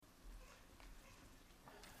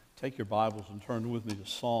Take your Bibles and turn with me to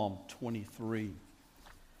Psalm 23.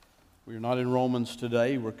 We are not in Romans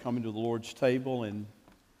today. We're coming to the Lord's table, and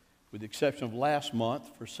with the exception of last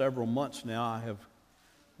month, for several months now, I have,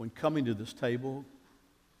 when coming to this table,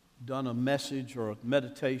 done a message or a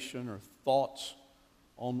meditation or thoughts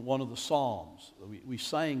on one of the Psalms. We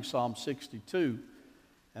sang Psalm 62,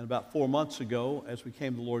 and about 4 months ago, as we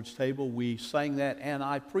came to the Lord's table, we sang that, and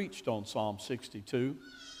I preached on Psalm 62.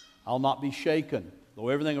 I'll not be shaken. Though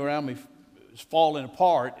everything around me is falling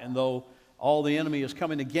apart, and though all the enemy is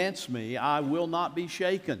coming against me, I will not be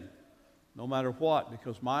shaken, no matter what,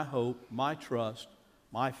 because my hope, my trust,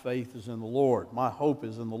 my faith is in the Lord. My hope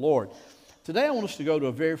is in the Lord. Today I want us to go to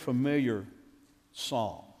a very familiar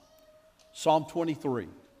psalm, Psalm 23.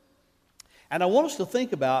 And I want us to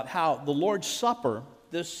think about how the Lord's Supper,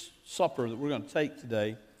 this supper that we're going to take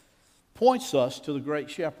today, points us to the great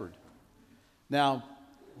shepherd. Now,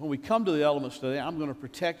 when we come to the elements today, I'm going to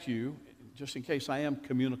protect you, just in case I am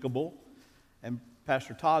communicable. And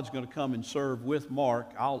Pastor Todd's going to come and serve with Mark.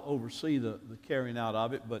 I'll oversee the carrying out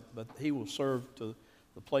of it, but he will serve to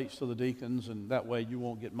the plates to the deacons, and that way you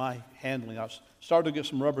won't get my handling. I started to get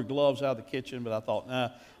some rubber gloves out of the kitchen, but I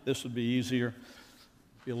thought, this would be easier.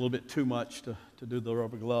 Be a little bit too much to do the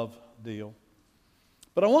rubber glove deal.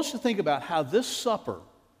 But I want us to think about how this supper,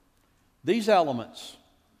 these elements,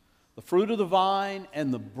 the fruit of the vine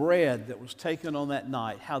and the bread that was taken on that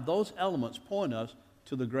night, how those elements point us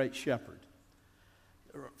to the great shepherd.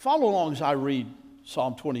 Follow along as I read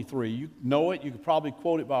Psalm 23. You know it. You could probably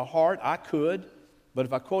quote it by heart. I could. But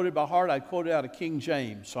if I quote it by heart, I'd quote it out of King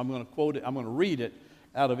James. So I'm going to quote it. I'm going to read it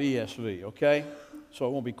out of ESV, okay? So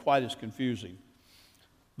it won't be quite as confusing.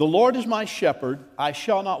 The Lord is my shepherd. I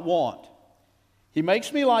shall not want. He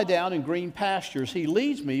makes me lie down in green pastures. He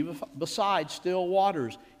leads me beside still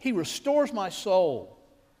waters. He restores my soul.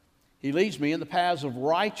 He leads me in the paths of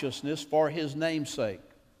righteousness for His name's sake.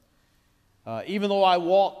 Even though I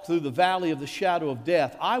walk through the valley of the shadow of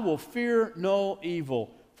death, I will fear no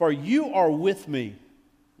evil, for You are with me,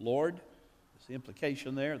 Lord. That's the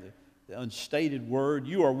implication there, the unstated word.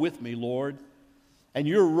 You are with me, Lord. And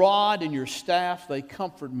Your rod and Your staff, they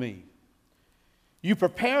comfort me. You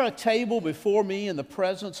prepare a table before me in the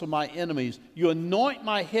presence of my enemies. You anoint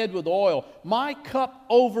my head with oil. My cup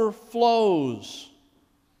overflows.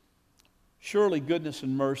 Surely goodness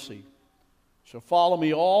and mercy shall follow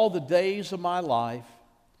me all the days of my life,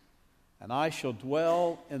 and I shall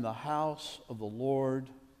dwell in the house of the Lord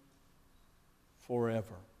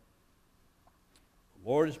forever. The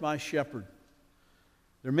Lord is my shepherd.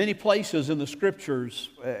 There are many places in the Scriptures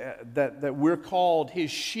that we're called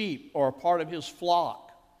His sheep or a part of His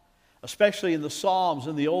flock. Especially in the Psalms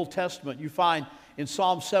in the Old Testament. You find in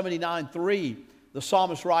Psalm 79:3, the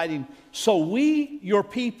psalmist writing, "So we, Your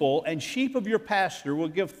people and sheep of Your pasture, will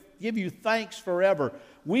give You thanks forever.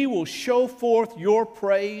 We will show forth Your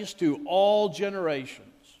praise to all generations."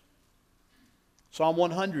 Psalm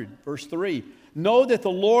 100, verse 3, "Know that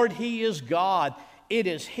the Lord, He is God. It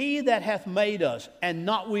is He that hath made us, and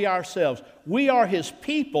not we ourselves. We are His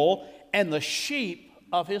people, and the sheep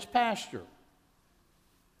of His pasture."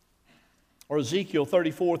 Or Ezekiel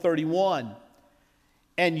 34:31,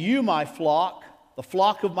 "And you, my flock, the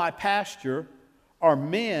flock of my pasture, are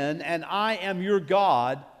men, and I am your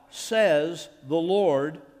God, says the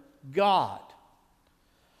Lord God."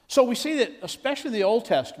 So we see that, especially in the Old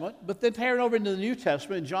Testament, but then tearing over into the New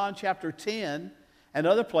Testament, in John chapter 10, and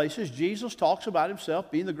other places, Jesus talks about Himself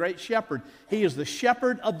being the great shepherd. He is the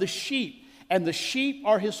shepherd of the sheep, and the sheep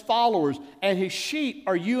are His followers, and His sheep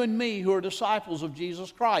are you and me who are disciples of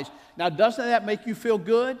Jesus Christ. Now, doesn't that make you feel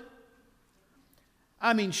good?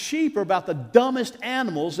 I mean, sheep are about the dumbest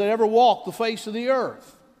animals that ever walked the face of the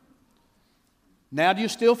earth. Now, do you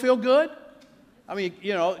still feel good? I mean,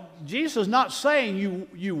 Jesus is not saying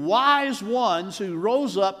you wise ones who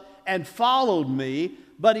rose up and followed me,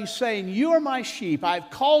 but He's saying, you are my sheep.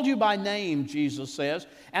 I've called you by name, Jesus says,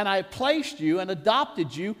 and I've placed you and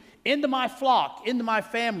adopted you into my flock, into my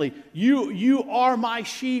family. You are my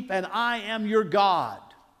sheep, and I am your God.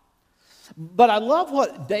 But I love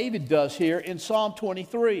what David does here in Psalm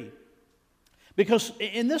 23. Because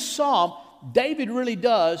in this psalm, David really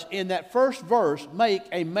does, in that first verse, make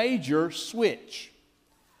a major switch.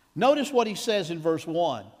 Notice what he says in verse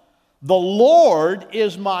 1. The Lord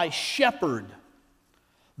is my shepherd.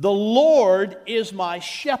 The Lord is my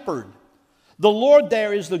shepherd. The Lord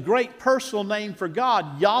there is the great personal name for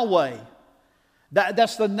God, Yahweh.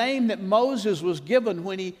 That's the name that Moses was given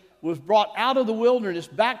when he was brought out of the wilderness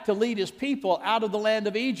back to lead his people out of the land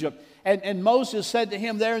of Egypt. And Moses said to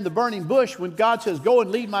him there in the burning bush, when God says, go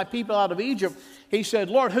and lead my people out of Egypt, he said,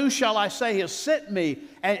 Lord, who shall I say has sent me?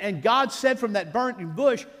 And God said from that burning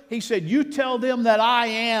bush, he said, you tell them that I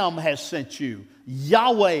am has sent you.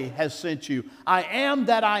 Yahweh has sent you. I am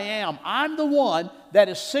that I am. I'm the one that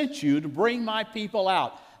has sent you to bring my people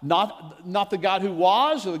out. Not the God who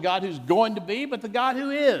was or the God who's going to be, but the God who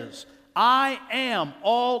is. I am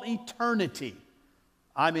all eternity.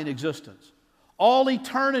 I'm in existence. All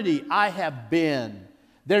eternity I have been.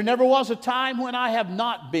 There never was a time when I have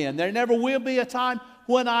not been. There never will be a time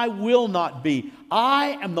when I will not be.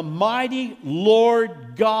 I am the mighty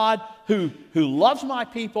Lord God who loves my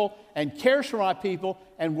people and cares for my people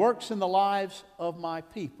and works in the lives of my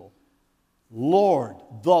people. Lord,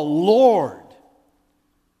 the Lord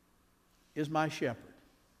is my shepherd.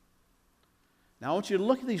 Now I want you to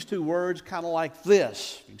look at these two words kind of like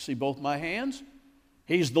this. You can see both my hands.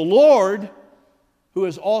 He's the Lord who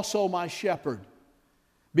is also my shepherd.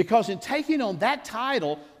 Because in taking on that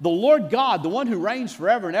title, the Lord God, the one who reigns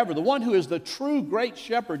forever and ever, the one who is the true great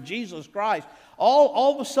shepherd, Jesus Christ,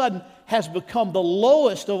 all of a sudden has become the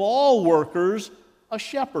lowest of all workers, a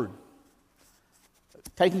shepherd.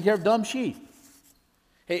 Taking care of dumb sheep.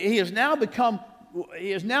 He has now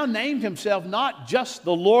named himself not just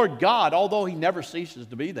the Lord God, although he never ceases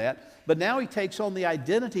to be that, but now he takes on the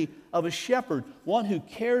identity of a shepherd, one who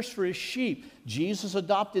cares for his sheep. Jesus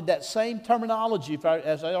adopted that same terminology,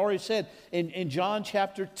 as I already said, in John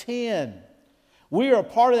chapter 10. We are a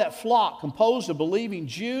part of that flock composed of believing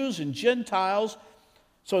Jews and Gentiles.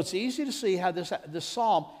 So it's easy to see how this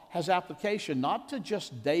psalm has application not to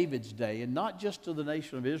just David's day and not just to the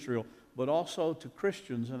nation of Israel, but also to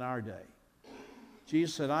Christians in our day.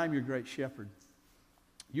 Jesus said, I am your great shepherd.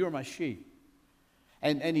 You are my sheep.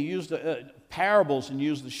 And he used parables and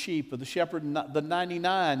used the sheep of the shepherd and the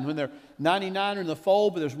 99. When there 99 are in the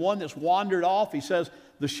fold, but there's one that's wandered off, he says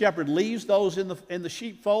the shepherd leaves those in the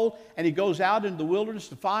sheepfold and he goes out into the wilderness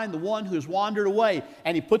to find the one who has wandered away.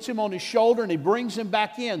 And he puts him on his shoulder and he brings him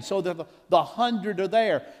back in so that the 100 are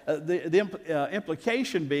there. The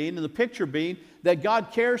implication being and the picture being that God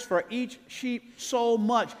cares for each sheep so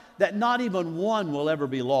much that not even one will ever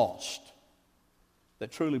be lost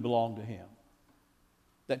that truly belong to him,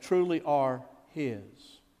 that truly are his.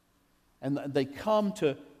 And they come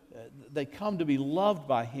to be loved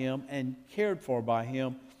by him and cared for by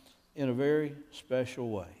him in a very special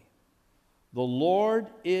way. The Lord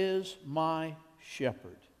is my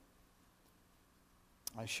shepherd.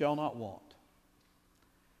 I shall not want.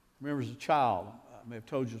 I remember as a child, I may have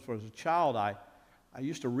told you before, as a child, I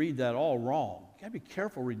used to read that all wrong. You got to be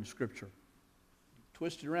careful reading Scripture.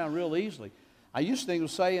 Twist it around real easily. I used to think it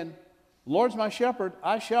was saying, Lord's my shepherd,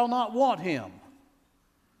 I shall not want him.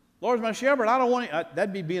 Lord's my shepherd, I don't want him.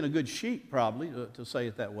 That'd be being a good sheep, probably, to say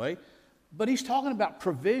it that way. But he's talking about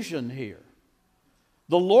provision here.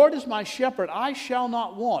 The Lord is my shepherd, I shall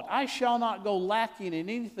not want. I shall not go lacking in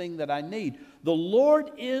anything that I need. The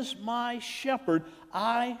Lord is my shepherd,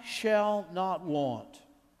 I shall not want.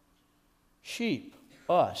 Sheep,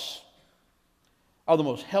 us, are the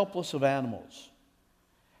most helpless of animals.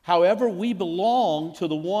 However, we belong to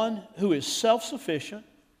the one who is self-sufficient,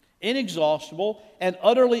 inexhaustible, and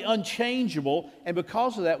utterly unchangeable, and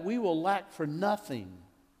because of that, we will lack for nothing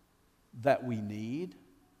that we need.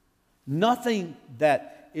 Nothing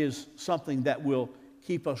that is something that will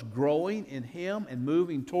keep us growing in him and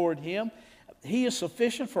moving toward him. He is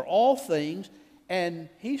sufficient for all things, and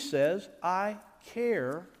he says, I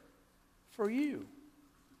care for you.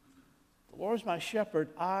 The Lord is my shepherd,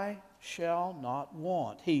 I shall not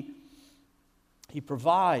want. He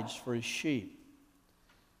provides for his sheep.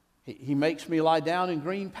 He makes me lie down in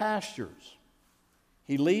green pastures.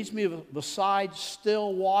 He leads me beside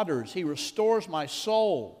still waters. He restores my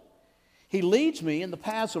soul. He leads me in the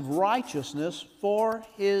paths of righteousness for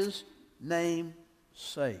his name's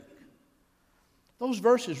sake. Those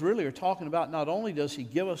verses really are talking about not only does he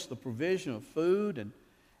give us the provision of food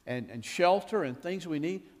and shelter and things we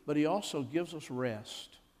need, but he also gives us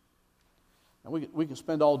rest. Now, we can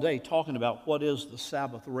spend all day talking about what is the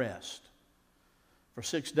Sabbath rest. For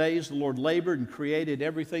 6 days the Lord labored and created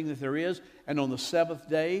everything that there is, and on the seventh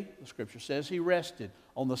day, the Scripture says, he rested.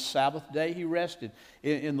 On the Sabbath day he rested.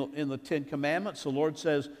 In the Ten Commandments, the Lord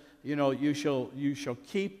says, you shall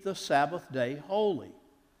keep the Sabbath day holy,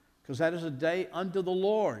 because that is a day unto the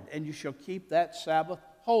Lord, and you shall keep that Sabbath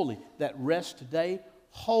holy, that rest day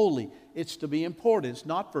holy. It's to be important.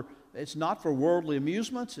 It's not for worldly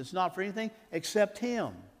amusements. It's not for anything except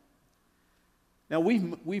him. Now,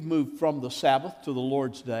 we've moved from the Sabbath to the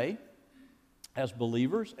Lord's Day. as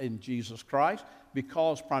believers in Jesus Christ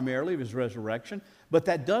because primarily of his resurrection, but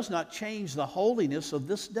that does not change the holiness of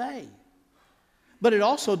this day. But it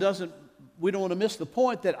also doesn't, we don't want to miss the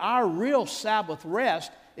point that our real Sabbath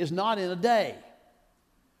rest is not in a day.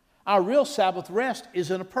 Our real Sabbath rest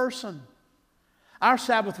is in a person. Our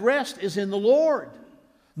Sabbath rest is in the Lord.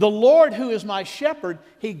 The Lord who is my shepherd,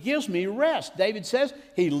 he gives me rest. David says,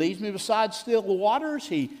 he leads me beside still waters.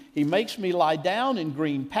 He makes me lie down in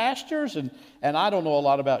green pastures. And I don't know a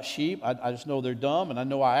lot about sheep. I just know they're dumb, and I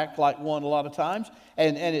know I act like one a lot of times.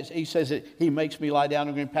 He says that he makes me lie down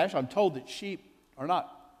in green pastures. I'm told that sheep are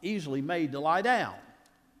not easily made to lie down.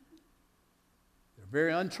 They're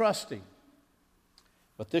very untrusting.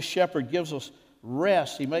 But this shepherd gives us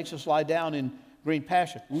rest. He makes us lie down in green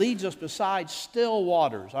pasture, leads us beside still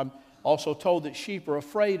waters. I'm also told that sheep are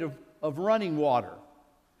afraid of running water.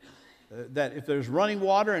 That if there's running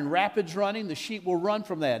water and rapids running, the sheep will run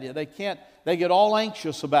from that. They get all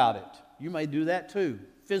anxious about it. You may do that too,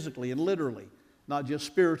 physically and literally, not just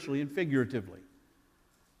spiritually and figuratively.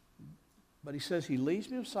 But he says, he leads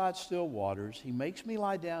me beside still waters. He makes me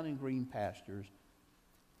lie down in green pastures.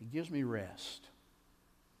 He gives me rest.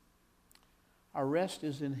 Our rest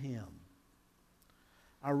is in him.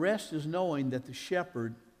 Our rest is knowing that the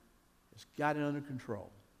shepherd has got it under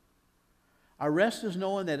control. Our rest is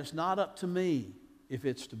knowing that it's not up to me if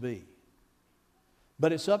it's to be.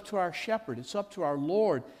 But it's up to our shepherd. It's up to our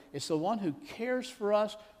Lord. It's the one who cares for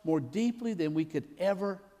us more deeply than we could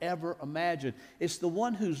ever imagine. It's the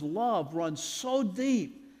one whose love runs so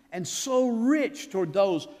deep and so rich toward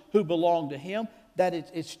those who belong to him that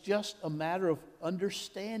it's just a matter of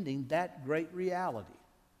understanding that great reality.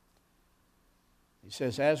 He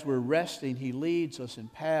says, as we're resting, he leads us in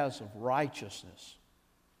paths of righteousness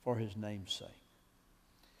for his name's sake.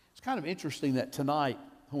 It's kind of interesting that tonight,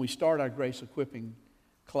 when we start our grace equipping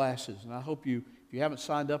classes, and I hope if you haven't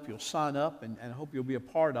signed up, you'll sign up, and I hope you'll be a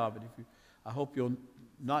part of it. I hope you'll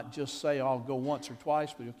not just say, I'll go once or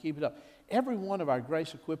twice, but you'll keep it up. Every one of our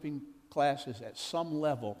grace equipping classes at some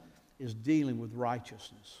level is dealing with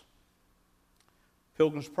righteousness.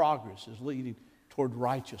 Pilgrim's Progress is leading toward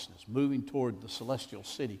righteousness, moving toward the celestial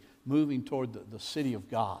city, moving toward the city of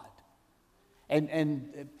God.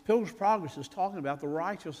 And Pilgrim's Progress is talking about the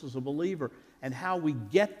righteousness of a believer and how we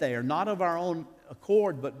get there, not of our own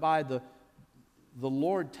accord, but by the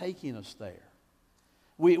Lord taking us there.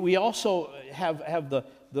 We also have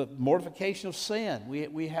the mortification of sin.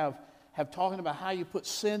 We have talking about how you put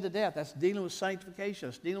sin to death. That's dealing with sanctification.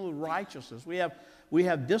 That's dealing with righteousness. We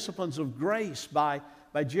have disciplines of grace by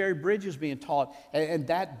Jerry Bridges being taught. And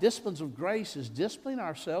that disciplines of grace is disciplining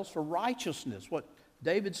ourselves for righteousness, what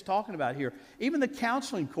David's talking about here. Even the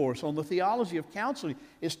counseling course on the theology of counseling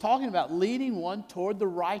is talking about leading one toward the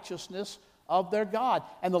righteousness of their God.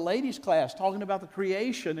 And the ladies' class talking about the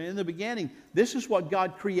creation and in the beginning. This is what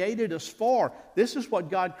God created us for. This is what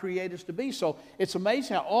God created us to be. So it's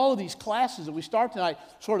amazing how all of these classes that we start tonight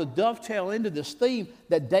sort of dovetail into this theme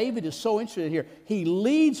that David is so interested in here. He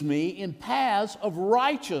leads me in paths of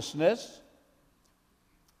righteousness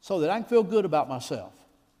so that I can feel good about myself.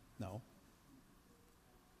 No.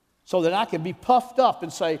 So that I can be puffed up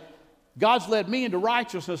and say, God's led me into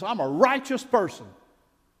righteousness. I'm a righteous person.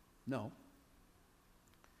 No.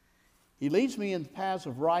 He leads me in the paths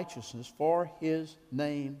of righteousness for his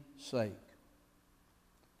name's sake.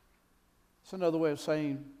 It's another way of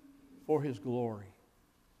saying for his glory.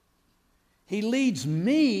 He leads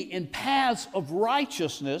me in paths of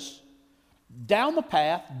righteousness down the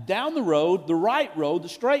path, down the road, the right road, the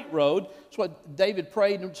straight road. That's what David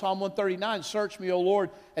prayed in Psalm 139. Search me, O Lord,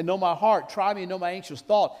 and know my heart. Try me and know my anxious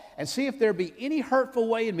thought. And see if there be any hurtful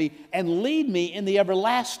way in me, and lead me in the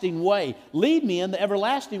everlasting way. Lead me in the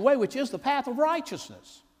everlasting way, which is the path of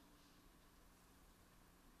righteousness.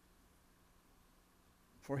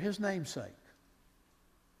 For his name's sake.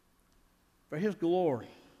 For his glory.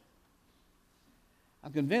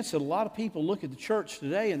 I'm convinced that a lot of people look at the church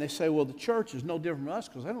today and they say, well, the church is no different from us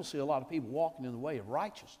because they don't see a lot of people walking in the way of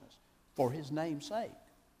righteousness for his name's sake.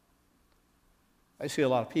 They see a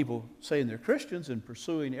lot of people saying they're Christians and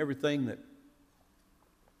pursuing everything that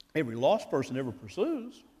every lost person ever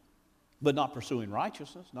pursues, but not pursuing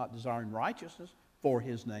righteousness, not desiring righteousness for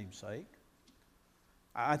his name's sake.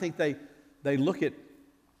 I think they look at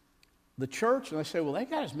the church and they say, well, they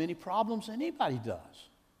got as many problems as anybody does.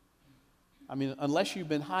 I mean, unless you've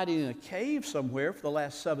been hiding in a cave somewhere for the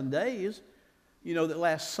last 7 days, you know that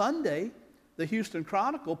last Sunday, the Houston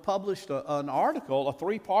Chronicle published an article, a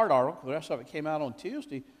 3-part article, the rest of it came out on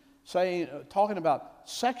Tuesday, talking about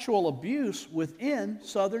sexual abuse within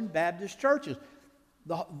Southern Baptist churches.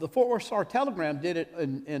 The Fort Worth Star-Telegram did it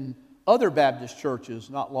in other Baptist churches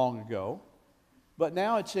not long ago, but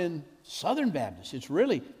now it's in Southern Baptist. It's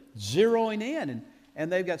really zeroing in,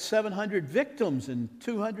 and they've got 700 victims and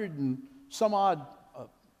 200 and some odd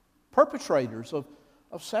perpetrators of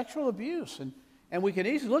sexual abuse. And we can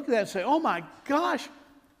easily look at that and say, oh my gosh,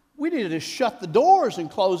 we need to just shut the doors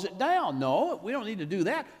and close it down. No, we don't need to do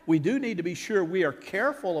that. We do need to be sure we are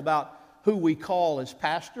careful about who we call as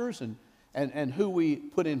pastors and who we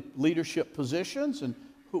put in leadership positions and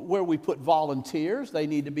where we put volunteers.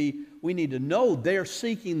 We need to know they're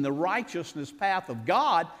seeking the righteousness path of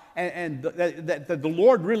God, and that the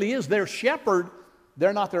Lord really is their shepherd.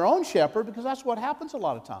 They're not their own shepherd, because that's what happens a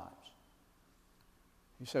lot of times.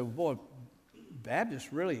 You say, well, boy,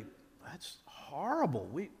 Baptists really, that's horrible.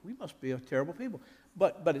 We must be a terrible people.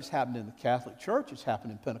 But it's happened in the Catholic Church. It's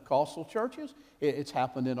happened in Pentecostal churches. It's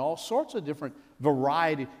happened in all sorts of different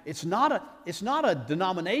variety. It's not a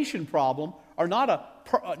denomination problem or not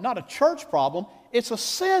a church problem. It's a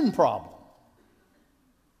sin problem.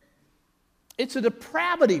 It's a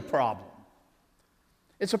depravity problem.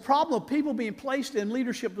 It's a problem of people being placed in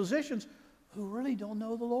leadership positions who really don't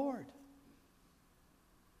know the Lord.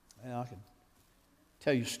 And I can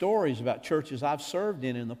tell you stories about churches I've served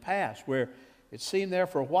in the past where it seemed there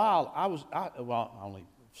for a while. I only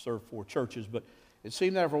served 4 churches, but it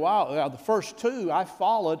seemed there for a while. The first 2, I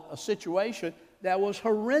followed a situation that was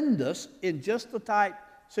horrendous in just the type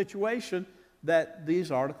situation that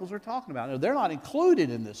these articles are talking about. Now, they're not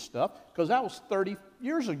included in this stuff because that was 30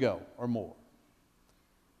 years ago or more.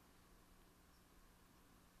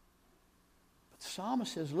 But the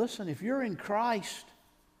psalmist says, listen, if you're in Christ,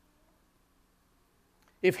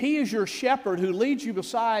 if He is your shepherd who leads you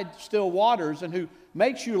beside still waters and who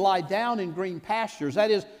makes you lie down in green pastures,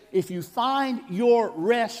 that is, if you find your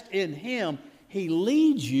rest in Him, He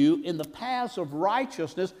leads you in the paths of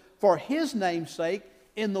righteousness for His name's sake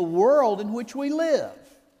in the world in which we live.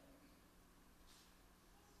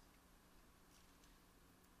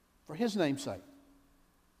 For His name's sake.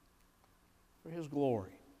 For His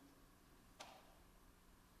glory.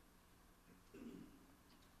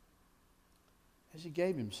 As He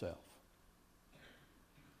gave Himself.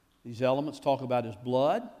 These elements talk about His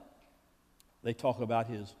blood. They talk about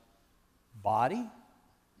His body.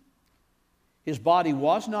 His body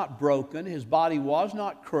was not broken. His body was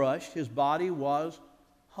not crushed. His body was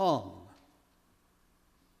hung.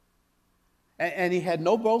 And He had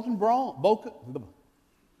no broken bones.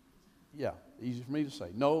 Yeah, easy for me to say.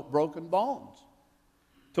 No broken bones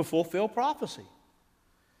to fulfill prophecy.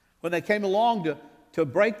 When they came along to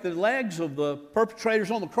break the legs of the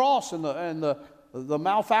perpetrators on the cross and the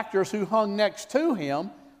malefactors who hung next to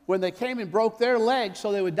Him, when they came and broke their legs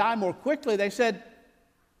so they would die more quickly, they said,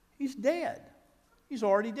 He's dead. He's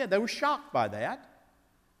already dead. They were shocked by that.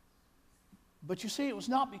 But you see, it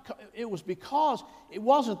was because it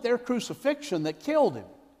wasn't their crucifixion that killed Him.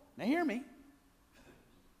 Now hear me.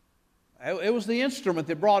 It was the instrument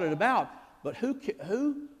that brought it about. But who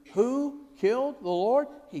killed the Lord?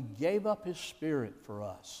 He gave up His Spirit for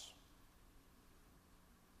us.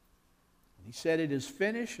 And He said, it is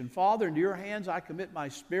finished, and Father, into your hands I commit my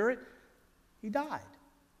spirit. He died.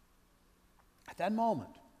 At that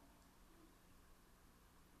moment.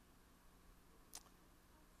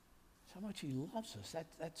 That's how much He loves us.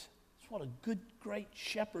 That's what a good, great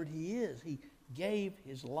shepherd He is. He gave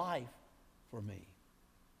His life for me.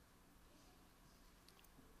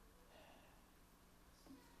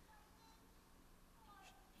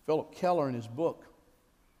 Philip Keller, in his book,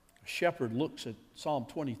 A Shepherd Looks at Psalm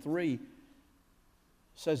 23,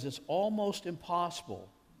 says it's almost impossible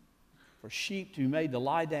for sheep to be made to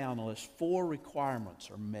lie down unless 4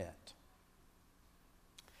 requirements are met.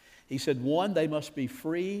 He said, 1, they must be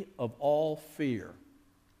free of all fear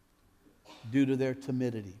due to their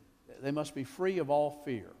timidity. They must be free of all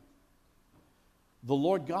fear. The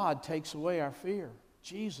Lord God takes away our fear.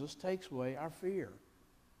 Jesus takes away our fear.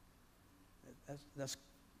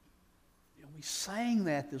 We sang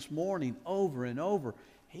that this morning over and over.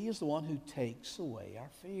 He is the one who takes away our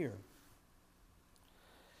fear.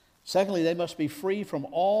 Secondly, they must be free from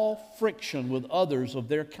all friction with others of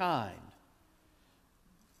their kind.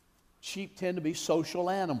 Sheep tend to be social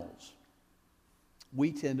animals.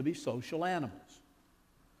 We tend to be social animals.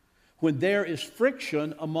 When there is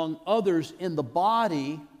friction among others in the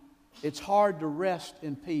body, it's hard to rest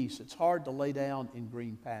in peace. It's hard to lay down in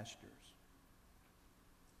green pastures.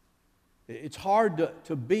 It's hard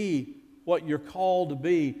to be what you're called to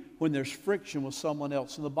be when there's friction with someone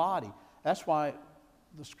else in the body. That's why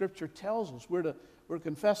the Scripture tells us we're to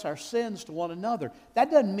confess our sins to one another.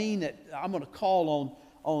 That doesn't mean that I'm going to call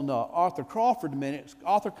on Arthur Crawford in a minute.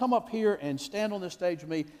 Arthur, come up here and stand on this stage with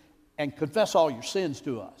me and confess all your sins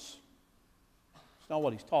to us. That's not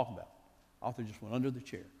what he's talking about. Author just went under the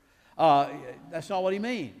chair. That's not what he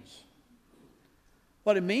means.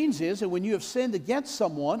 What it means is that when you have sinned against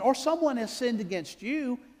someone, or someone has sinned against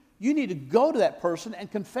you, you need to go to that person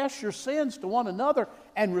and confess your sins to one another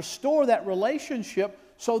and restore that relationship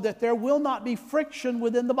so that there will not be friction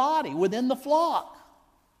within the body, within the flock.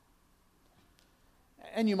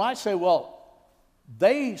 And you might say, well,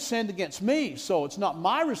 they sinned against me, so it's not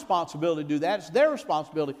my responsibility to do that, it's their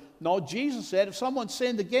responsibility. No, Jesus said if someone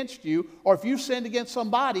sinned against you, or if you sinned against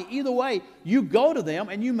somebody, either way, you go to them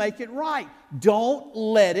and you make it right. Don't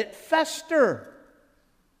let it fester.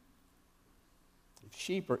 If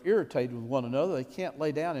sheep are irritated with one another, they can't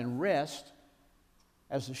lay down and rest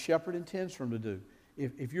as the shepherd intends for them to do.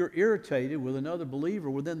 If you're irritated with another believer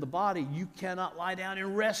within the body, you cannot lie down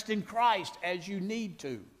and rest in Christ as you need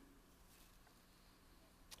to.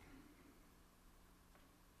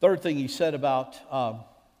 Third thing he said about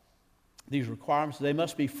these requirements, they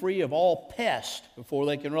must be free of all pests before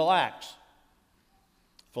they can relax.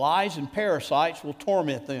 Flies and parasites will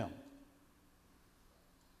torment them.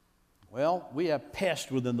 Well, we have pests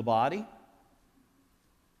within the body.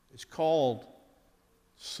 It's called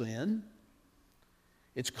sin.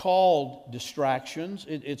 It's called distractions.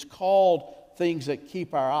 It's called things that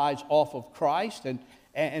keep our eyes off of Christ,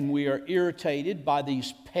 and we are irritated by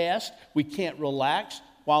these pests. We can't relax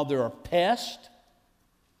while there are pests.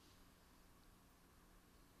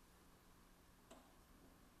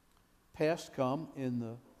 Pests come in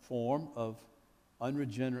the form of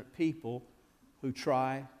unregenerate people who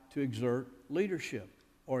try to exert leadership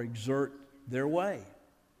or exert their way.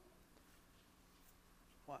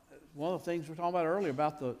 One of the things we were talking about earlier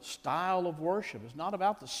about the style of worship. It's not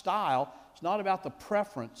about the style. It's not about the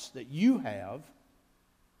preference that you have.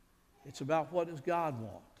 It's about what does God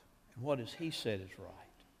want and what has He said is right.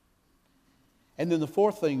 And then the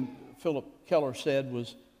fourth thing Philip Keller said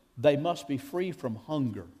was they must be free from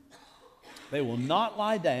hunger. They will not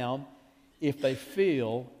lie down if they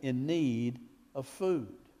feel in need of food.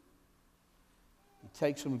 He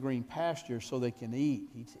takes them to green pastures so they can eat.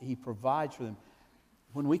 He provides for them.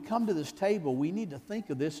 When we come to this table, we need to think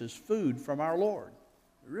of this as food from our Lord.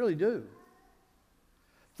 We really do.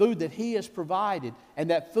 Food that He has provided, and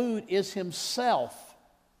that food is Himself.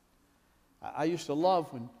 I used to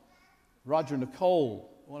love when Roger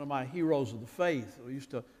Nicole, one of my heroes of the faith,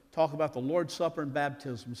 used to talk about the Lord's Supper and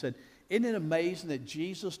baptism, said, isn't it amazing that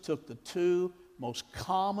Jesus took the two most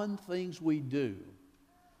common things we do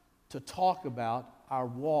to talk about our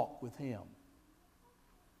walk with Him?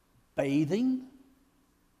 Bathing,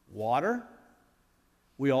 water.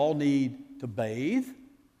 We all need to bathe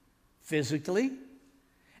physically.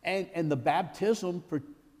 And the baptism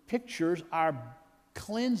pictures our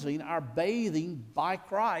cleansing, our bathing by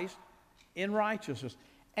Christ in righteousness.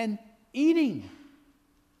 And eating.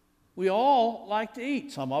 We all like to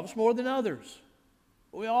eat. Some of us more than others.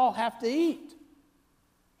 But we all have to eat.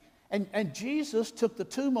 And Jesus took the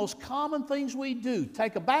two most common things we do,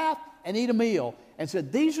 take a bath and eat a meal, and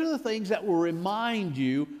said, these are the things that will remind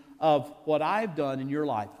you of what I've done in your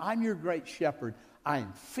life. I'm your great shepherd. I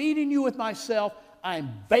am feeding you with myself. I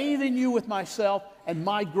am bathing you with myself and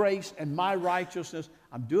my grace and my righteousness.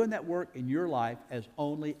 I'm doing that work in your life as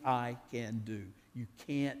only I can do. You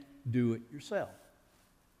can't do it yourself.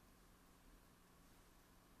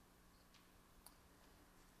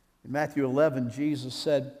 In Matthew 11, Jesus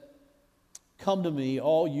said, come to me,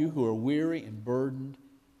 all you who are weary and burdened,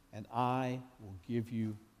 and I will give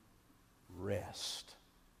you rest.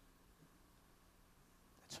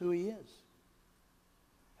 That's who He is.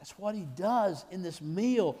 That's what He does in this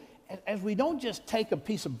meal. As we don't just take a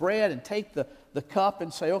piece of bread and take the cup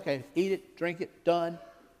and say, okay, eat it, drink it, done.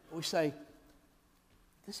 We say,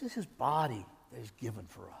 this is His body that He's given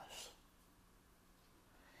for us.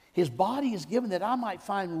 His body is given that I might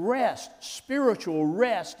find rest, spiritual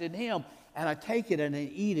rest in Him. And I take it and I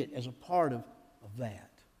eat it as a part of that.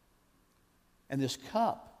 And this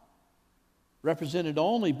cup, represented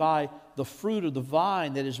only by the fruit of the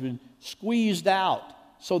vine that has been squeezed out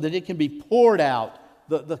so that it can be poured out.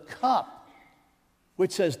 The cup,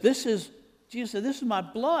 which says, Jesus said, this is my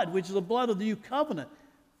blood, which is the blood of the new covenant.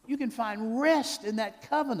 You can find rest in that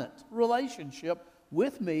covenant relationship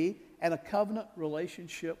with me and a covenant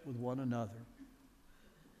relationship with one another.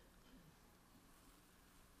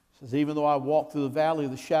 It says, even though I walk through the valley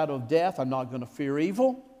of the shadow of death, I'm not going to fear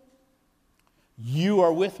evil. You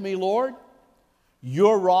are with me, Lord.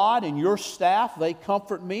 Your rod and your staff, they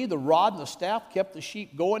comfort me. The rod and the staff kept the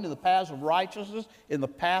sheep going in the paths of righteousness, in the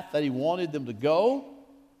path that He wanted them to go.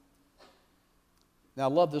 Now,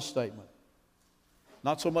 I love this statement.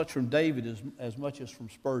 not so much from David as much as from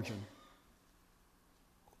Spurgeon.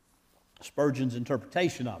 Spurgeon's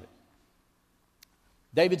interpretation of it.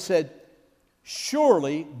 David said,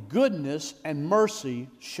 "Surely goodness and mercy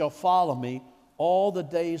shall follow me all the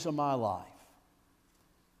days of my life."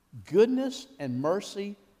 Goodness and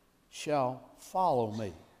mercy shall follow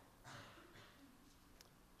me.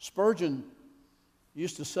 Spurgeon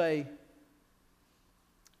used to say,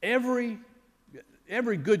 every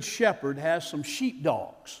good shepherd has some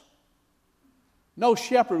sheepdogs. No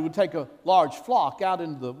shepherd would take a large flock out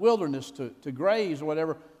into the wilderness to graze or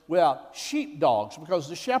whatever without sheepdogs, because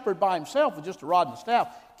the shepherd by himself with just a rod and a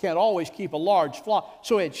staff can't always keep a large flock.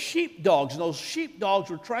 So he had sheepdogs, and those sheepdogs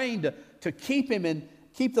were trained to keep them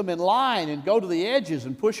in line and go to the edges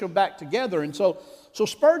and push them back together. And so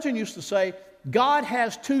Spurgeon used to say, God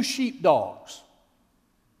has two sheepdogs.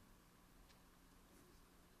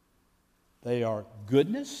 They are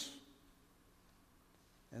goodness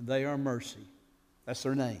and they are mercy. That's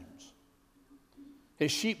their names.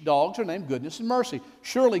 His sheepdogs are named goodness and mercy.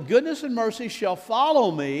 Surely goodness and mercy shall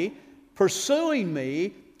follow me, pursuing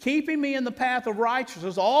me, keeping me in the path of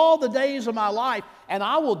righteousness all the days of my life, and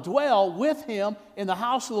I will dwell with him in the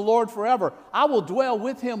house of the Lord forever. I will dwell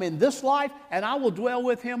with him in this life, and I will dwell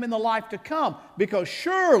with him in the life to come, because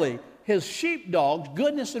surely his sheepdogs,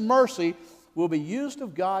 goodness and mercy, will be used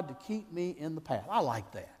of God to keep me in the path. I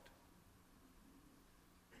like that.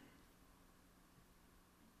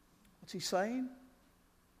 What's he saying?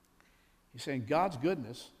 He's saying God's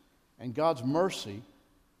goodness and God's mercy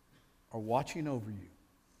are watching over you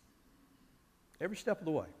every step of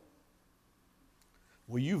the way.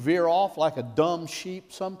 Will you veer off like a dumb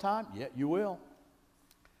sheep sometime? Yeah, you will.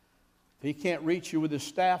 If he can't reach you with his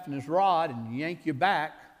staff and his rod and yank you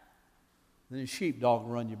back, then his sheepdog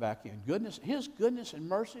will run you back in. His goodness and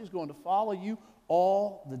mercy is going to follow you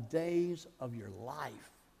all the days of your life.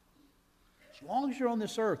 As long as you're on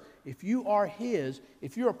this earth, if you are his,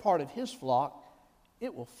 if you're a part of his flock,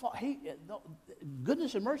 it will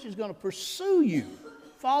goodness and mercy is going to pursue you.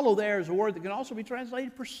 Follow there is a word that can also be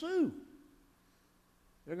translated pursue.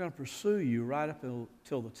 They're going to pursue you right up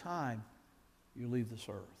until the time you leave this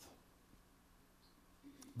earth.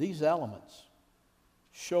 These elements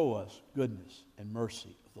show us goodness and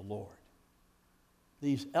mercy of the Lord.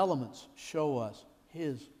 These elements show us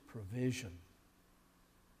his provision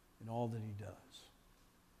in all that he does.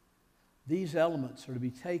 These elements are to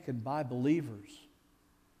be taken by believers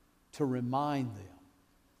to remind them.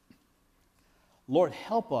 Lord,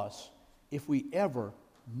 help us if we ever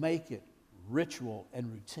make it ritual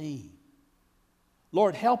and routine.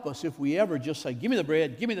 Lord, help us if we ever just say, give me the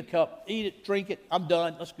bread, give me the cup, eat it, drink it, I'm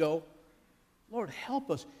done, let's go. Lord,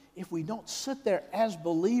 help us if we don't sit there as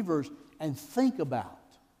believers and think about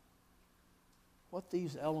what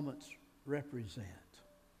these elements represent.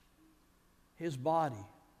 His body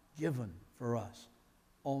given for us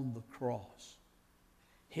on the cross.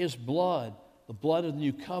 His blood, the blood of the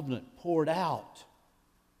new covenant, poured out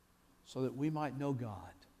so that we might know God,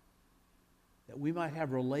 that we might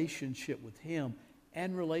have relationship with him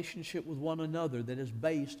and relationship with one another that is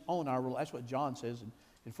based on that's what John says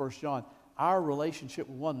in 1 John. Our relationship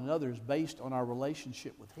with one another is based on our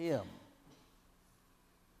relationship with him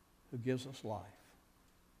who gives us life.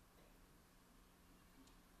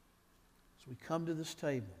 As we come to this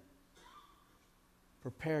table,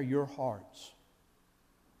 prepare your hearts.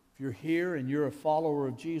 If you're here and you're a follower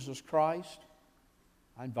of Jesus Christ,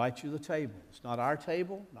 I invite you to the table. It's not our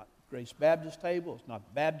table, not Grace Baptist table, it's not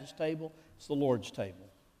the Baptist table, it's the Lord's table.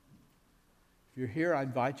 If you're here, I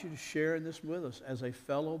invite you to share in this with us as a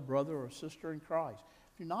fellow brother or sister in Christ.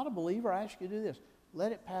 If you're not a believer, I ask you to do this.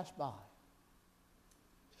 Let it pass by.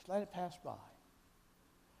 Just let it pass by.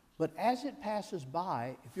 But as it passes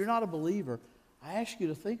by, if you're not a believer, I ask you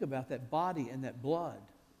to think about that body and that blood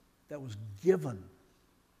that was given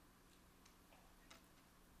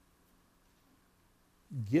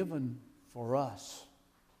for us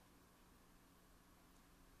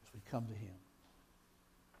as we come to him.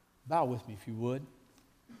 Bow with me if you would,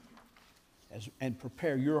 and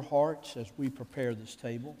prepare your hearts as we prepare this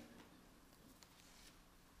table.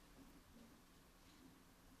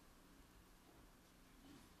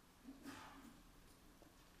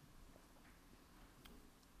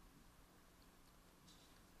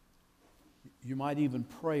 You might even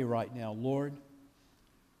pray right now, Lord,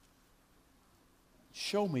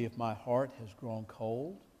 show me if my heart has grown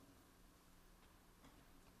cold.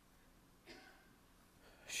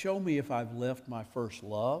 Show me if I've left my first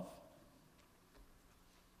love.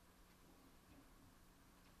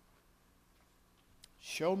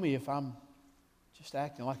 Show me if I'm just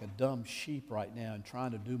acting like a dumb sheep right now and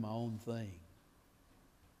trying to do my own thing.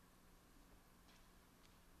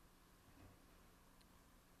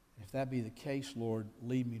 If that be the case, Lord,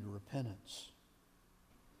 lead me to repentance.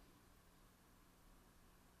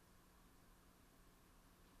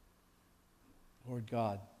 Lord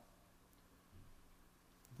God,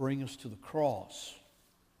 bring us to the cross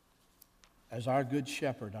as our good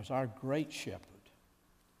shepherd, as our great shepherd,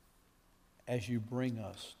 as you bring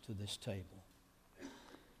us to this table.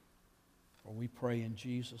 For we pray in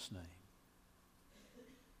Jesus' name.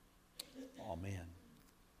 Amen.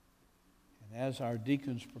 And as our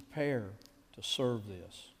deacons prepare to serve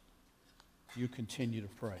this, you continue to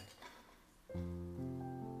pray.